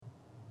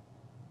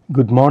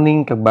Good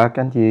morning các bác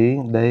anh chị,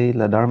 đây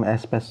là Dharma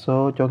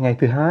Espresso cho ngày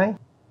thứ hai.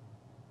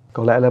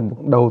 Có lẽ là một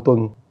đầu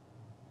tuần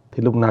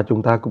thì lúc nào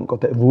chúng ta cũng có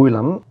thể vui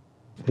lắm.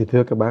 Thì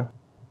thưa các bác,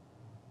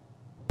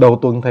 đầu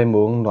tuần thầy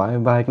muốn nói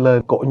vài cái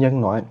lời cổ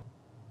nhân nói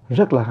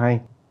rất là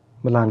hay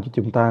mà làm cho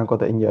chúng ta có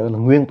thể nhớ là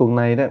nguyên tuần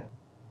này đó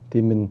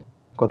thì mình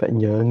có thể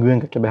nhớ nguyên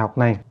các cái bài học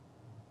này.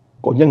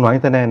 Cổ nhân nói như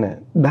thế này nè: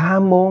 đa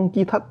môn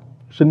chi thất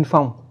sinh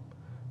phong,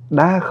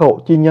 đa khẩu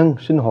chi nhân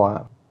sinh họa.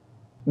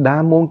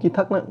 Đa môn chi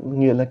thất đó,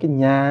 nghĩa là cái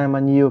nhà mà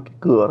nhiều cái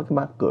cửa đó các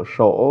bạn, cửa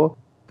sổ,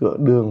 cửa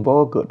đường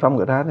vô, cửa trong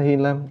cửa ra thì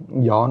là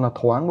gió nó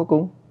thoáng vô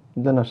cùng,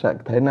 nên nó sẽ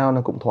thế nào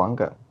nó cũng thoáng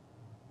cả.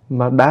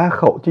 Mà đa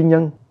khẩu chi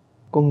nhân,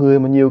 con người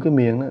mà nhiều cái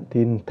miệng đó,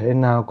 thì thế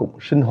nào cũng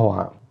sinh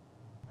họa.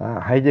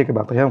 Hay chưa các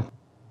bạn thấy không?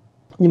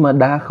 Nhưng mà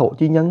đa khẩu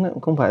chi nhân đó,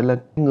 không phải là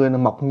người nào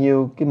mọc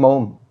nhiều cái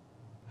mồm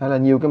hay là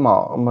nhiều cái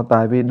mỏ, mà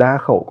tại vì đa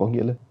khẩu có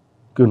nghĩa là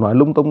cứ nói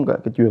lung tung cả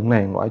cái chuyện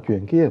này nói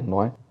chuyện kia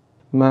nói,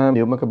 mà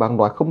nếu mà các bạn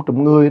nói không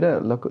trúng người đó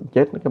là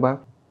chết đó các bạn.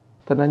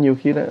 Thật ra nhiều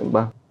khi đó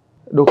bạn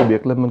đâu có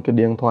biết là mình cái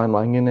điện thoại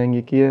nói nghe này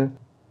nghe kia,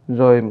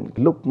 rồi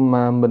lúc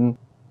mà mình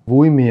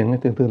vui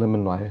miệng thường thường là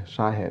mình nói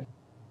sai hết.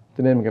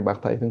 Cho nên mà các bạn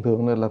thấy thường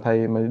thường là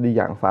thầy mà đi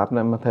giảng pháp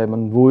này mà thầy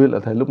mình vui là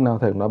thầy lúc nào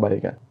thầy cũng nói bậy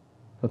cả.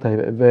 Rồi thầy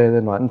phải về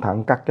thì nói anh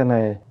Thắng cắt cái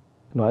này,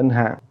 nói anh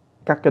Hạ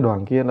cắt cái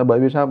đoạn kia, là bởi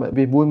vì sao? Bởi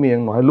vì vui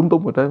miệng nói lung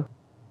tung ở trên.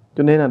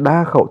 Cho nên là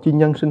đa khẩu chi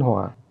nhân sinh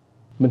họa.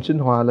 Mình sinh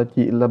họa là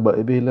chỉ là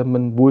bởi vì là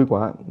mình vui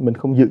quá, mình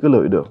không giữ cái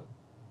lưỡi được.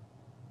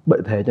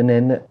 Bởi thế cho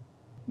nên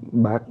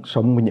bác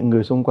sống với những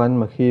người xung quanh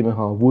mà khi mà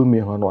họ vui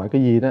miệng họ nói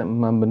cái gì đó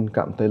mà mình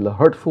cảm thấy là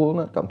hurtful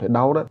đó, cảm thấy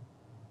đau đó,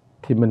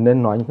 thì mình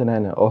nên nói như thế này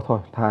nè: ô thôi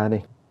tha đi,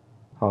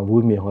 họ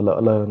vui miệng họ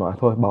lỡ lờ nói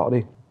thôi bỏ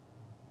đi,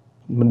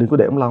 mình đừng có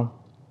để trong lòng.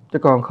 Chứ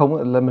còn không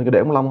là mình cứ để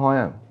trong lòng thôi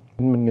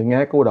mình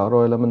nghe câu đó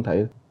rồi là mình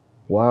thấy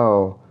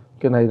wow,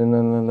 cái này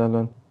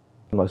là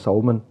nói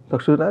xấu mình.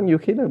 Thật sự đã nhiều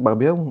khi là bạn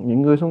biết không,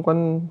 những người xung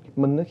quanh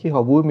mình khi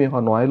họ vui miệng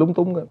họ nói lung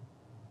tung đó,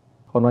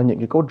 họ nói những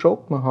cái câu joke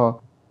mà họ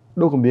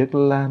đâu có biết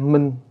là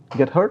mình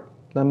get hurt,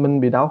 là mình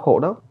bị đau khổ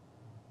đâu.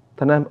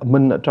 Thành ra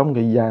mình ở trong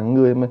cái dạng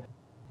người mà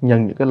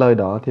nhận những cái lời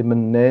đó thì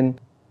mình nên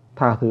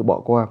tha thứ bỏ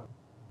qua.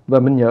 Và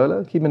mình nhớ là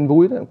khi mình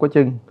vui đó, quá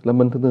chừng là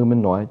mình thường thường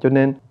mình nói. Cho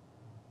nên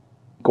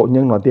cổ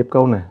nhân nói tiếp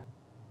câu này,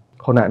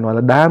 hồi nãy nói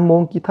là đa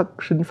môn chi thất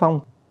sinh phong,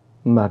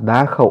 mà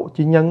đa khẩu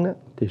chi nhân đó,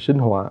 thì sinh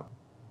họa.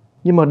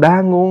 Nhưng mà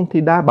đa ngôn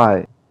thì đa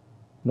bại,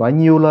 nói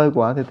nhiều lời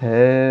quá thì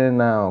thế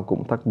nào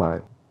cũng thất bại.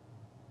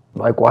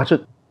 Nói quá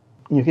sức,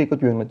 nhiều khi có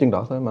chuyện là chừng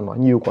đó thôi, mà nói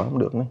nhiều quá không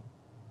được nữa.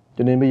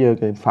 Cho nên bây giờ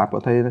cái pháp của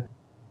thầy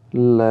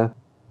là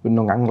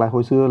nó ngắn lại.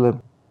 Hồi xưa là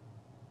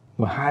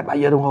mà 2-3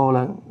 giờ đồng hồ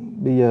là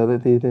bây giờ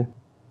thì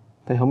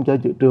thầy không chơi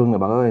chữ trường nữa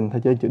bạn ơi,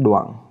 thầy chơi chữ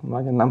đoạn,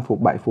 nói cho 5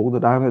 phút 7 phút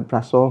rồi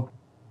ra số,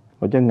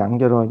 nói cho ngắn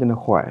cho rồi cho nó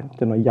khỏe,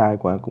 cho nó dài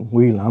quá cũng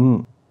nguy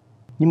lắm.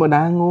 Nhưng mà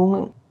đa ngôn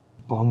á,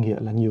 có nghĩa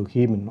là nhiều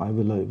khi mình nói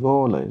về lời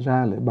vô lời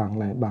ra, lời bằng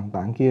này bằng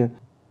tán kia,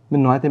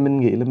 mình nói thì mình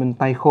nghĩ là mình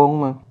tay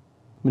khôn mà,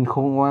 mình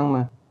khôn ngoan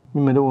mà,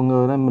 nhưng mà đâu có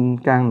ngờ là mình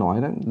càng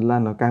nói đó là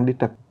nó càng đi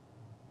trật,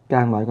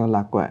 càng nói càng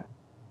lạc quẻ.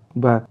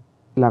 Và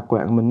lạc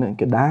quẻ của mình ấy,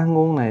 cái đa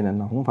ngôn này là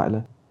nó không phải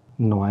là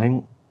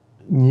nói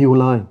nhiều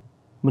lời,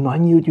 mình nói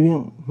nhiều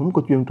chuyện, không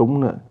có chuyện trúng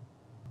nữa.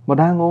 Mà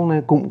đa ngôn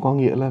này cũng có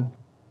nghĩa là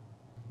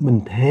mình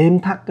thêm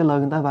thắt cái lời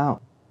người ta vào,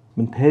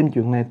 mình thêm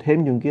chuyện này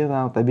thêm chuyện kia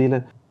vào, tại vì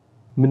là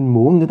mình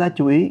muốn người ta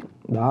chú ý.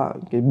 Đó,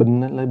 cái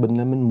bệnh là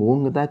mình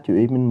muốn người ta chú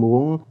ý, mình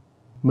muốn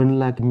mình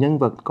là cái nhân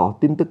vật có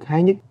tin tức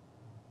hay nhất,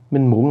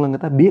 mình muốn là người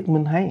ta biết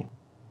mình hay.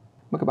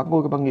 Mà các bác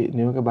ngồi các bác nghĩ,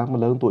 nếu các bác mà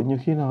lớn tuổi nhiều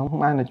khi nào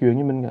không ai nói chuyện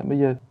như mình cả. Bây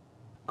giờ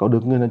có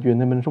được người nói chuyện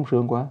thì mình sung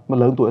sướng quá. Mà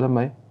lớn tuổi là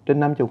mấy? Trên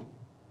 50.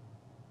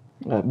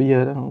 Bây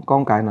giờ đó,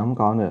 con cái nó không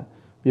có nữa.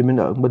 Bây giờ mình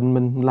ở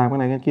mình làm cái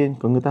này cái kia,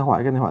 còn người ta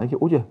hỏi cái này hỏi cái kia,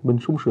 úi giời, mình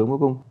sung sướng vô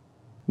cùng.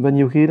 Và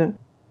nhiều khi đó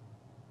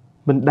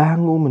mình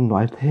đang ngu, mình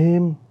nói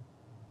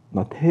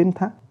thêm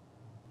thắt,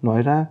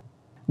 nói ra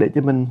để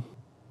cho mình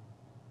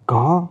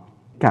có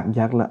cảm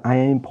giác là I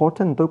am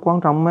important, tôi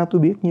quan trọng mà,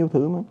 tôi biết nhiều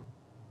thứ mà.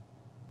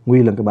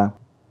 Nguy lần các bạn.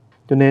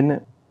 Cho nên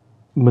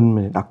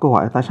mình đặt câu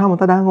hỏi tại sao người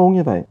ta đa ngôn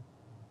như vậy.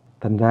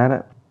 Thành ra đó,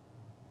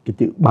 cái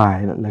chữ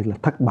bài là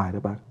thất bại đó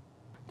bạn.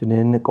 Cho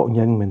nên cổ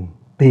nhân mình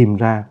tìm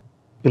ra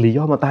cái lý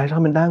do mà tại sao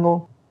mình đa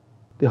ngôn.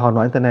 Thì họ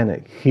nói thế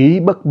này: khí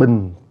bất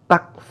bình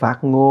tắc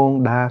phát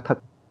ngôn đa thất.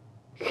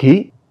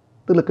 Khí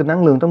tức là cái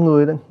năng lượng trong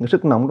người đó, cái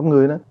sức nóng trong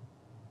người đó,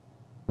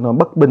 nó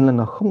bất bình là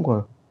nó không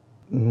có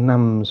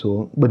nằm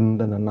xuống, bình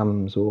là nó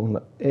nằm xuống, nó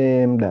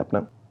êm đẹp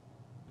lắm.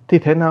 Thì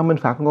thế nào mình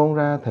phát ngôn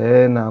ra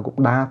thế nào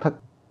cũng đa thất.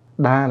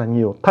 Đa là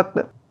nhiều, thất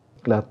đó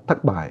là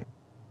thất bại.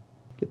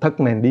 Cái thất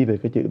này đi về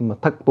cái chữ mà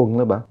thất tuần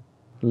đó bạn,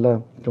 là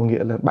có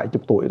nghĩa là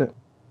 70 tuổi đó.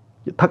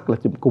 Chữ thất là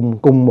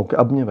cùng một cái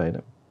âm như vậy đó.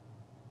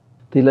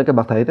 Thì là các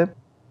bạn thấy đó,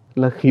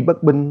 là khí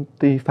bất bình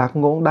thì phát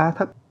ngôn đa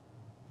thất.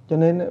 Cho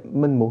nên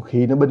mình muốn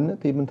khí nó bình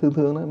thì mình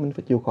thường đó, mình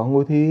phải chịu khó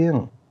ngồi thiền,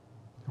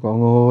 có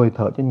ngồi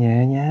thở cho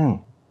nhẹ nhàng,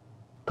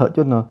 thở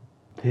cho nó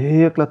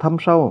thiệt là thâm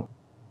sâu,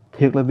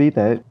 thiệt là vi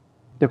tế.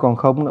 Chứ còn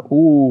không là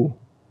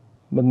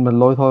mình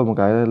lôi thôi một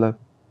cái là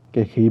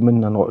cái khí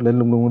mình nó nổi lên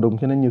lung đùng.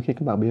 Cho nên nhiều khi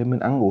các bạn biết mình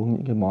ăn uống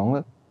những cái món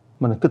đó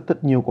mà nó kích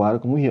thích nhiều quá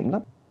cũng nguy hiểm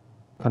lắm.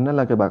 Thành ra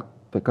là các bạn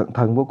phải cẩn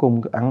thận vô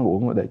cùng cái ăn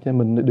uống để cho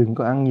mình đừng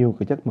có ăn nhiều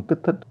cái chất mà kích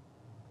thích,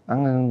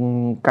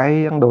 ăn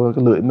cay, ăn đồ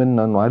cái lưỡi mình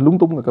nó nói lung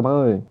tung rồi các bác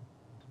ơi.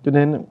 Cho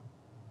nên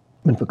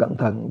mình phải cẩn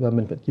thận và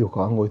mình phải chịu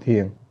khó ngồi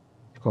thiền,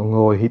 còn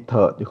ngồi hít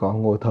thở, chịu khó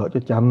ngồi thở cho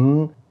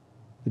chậm,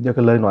 để cho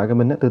cái lời nói của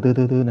mình từ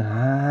từ nó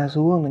hạ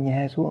xuống, nó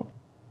nhẹ xuống.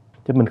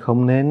 Chứ mình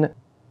không nên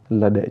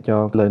là để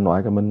cho lời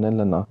nói của mình nên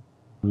là nó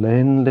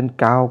lên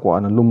cao quá,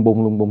 nó lung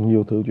bùng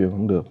nhiều thứ chuyện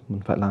không được.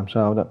 Mình phải làm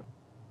sao đó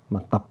mà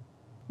tập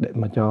để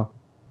mà cho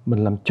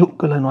mình làm chủ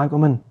cái lời nói của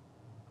mình.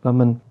 Và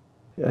mình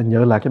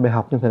nhớ lại cái bài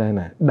học như thế này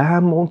nè: đa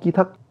môn chí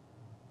thất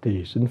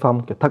thì sinh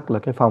phong. Cái thất là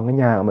cái phòng, cái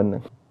nhà của mình.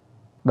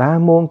 Đa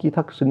môn chí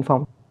thất sinh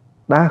phong,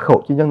 đa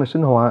khẩu chí nhân là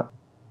sinh họa.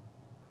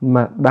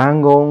 Mà đa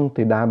ngôn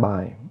thì đa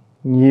bài,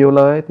 nhiều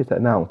lời thì thể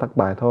nào cũng thất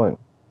bại thôi.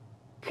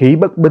 Khí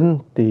bất binh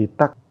thì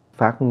tắc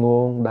phát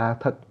ngôn đa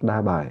thất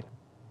đa bài.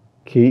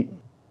 Khí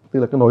tức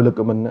là cái nội lực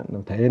của mình nó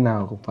thế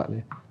nào cũng phải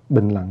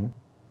bình lặng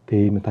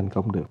thì mình thành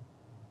công được.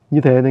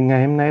 Như thế thì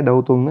ngày hôm nay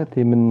đầu tuần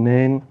thì mình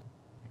nên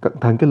cẩn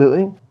thận cái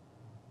lưỡi,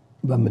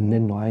 và mình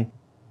nên nói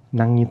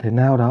năng như thế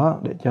nào đó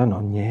để cho nó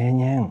nhẹ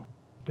nhàng,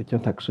 để cho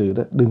thật sự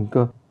đó đừng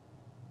có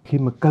khi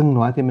mà cần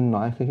nói thì mình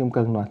nói, khi không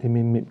cần nói thì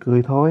mình mỉm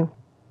cười thôi.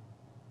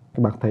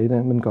 Các bạn thấy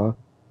là mình có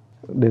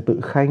đệ tử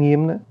Khai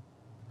Nghiêm đó,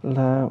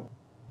 là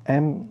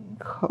em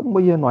không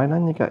bao giờ nói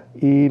năng như cả,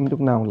 im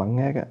lúc nào lắng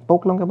nghe cả,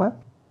 tốt lắm các bác.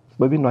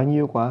 Bởi vì nói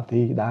nhiều quá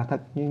thì đã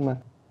thật, nhưng mà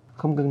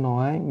không cần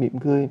nói, mỉm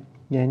cười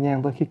nhẹ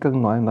nhàng thôi. Khi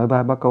cần nói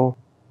vài ba câu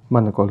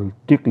mà nó có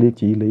triết lý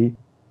chỉ lý,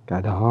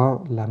 cái đó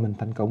là mình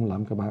thành công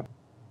lắm các bạn.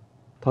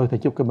 Thôi thầy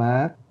chúc các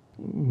bác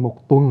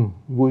một tuần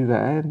vui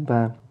vẻ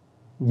và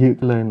giữ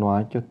cái lời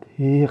nói cho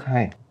thiệt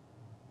hay.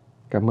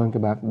 Cảm ơn các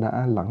bác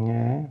đã lắng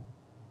nghe,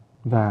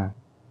 và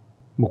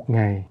một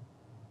ngày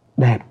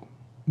đẹp,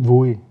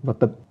 vui và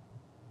tịnh